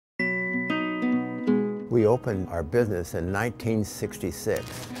We opened our business in 1966.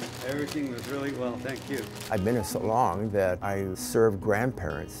 Everything was really well, thank you. I've been here so long that I served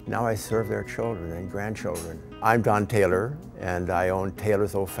grandparents. Now I serve their children and grandchildren. I'm Don Taylor, and I own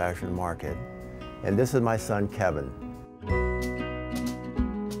Taylor's Old Fashioned Market. And this is my son, Kevin.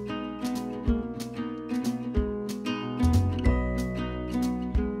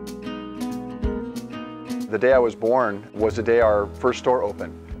 The day I was born was the day our first store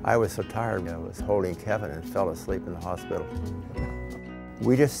opened. I was so tired, I was holding Kevin and fell asleep in the hospital.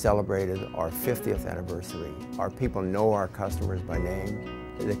 We just celebrated our 50th anniversary. Our people know our customers by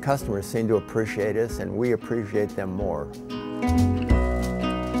name. The customers seem to appreciate us, and we appreciate them more.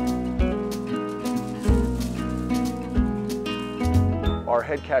 Our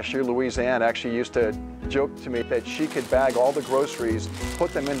head cashier, Louise Ann, actually used to joke to me that she could bag all the groceries,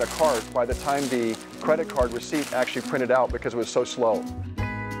 put them in the cart by the time the credit card receipt actually printed out because it was so slow.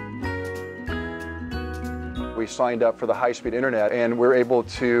 We signed up for the high-speed internet, and we're able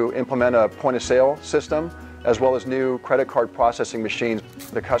to implement a point-of-sale system as well as new credit card processing machines.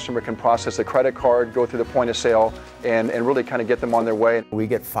 The customer can process the credit card, go through the point of sale, and really kind of get them on their way. We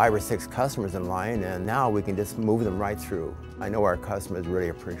get 5 or 6 customers in line, and now we can just move them right through. I know our customers really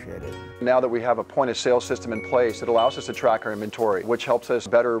appreciate it. Now that we have a point of sale system in place, it allows us to track our inventory, which helps us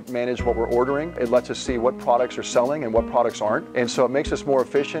better manage what we're ordering. It lets us see what products are selling and what products aren't. And so it makes us more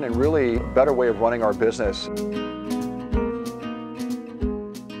efficient and really a better way of running our business.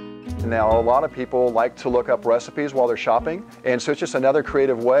 Now, a lot of people like to look up recipes while they're shopping, and so it's just another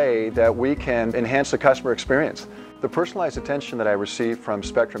creative way that we can enhance the customer experience. The personalized attention that I received from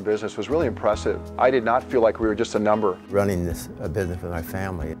Spectrum Business was really impressive. I did not feel like we were just a number. Running this business with my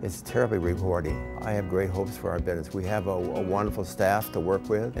family, it's terribly rewarding. I have great hopes for our business. We have a wonderful staff to work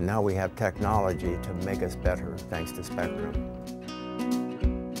with, and now we have technology to make us better thanks to Spectrum.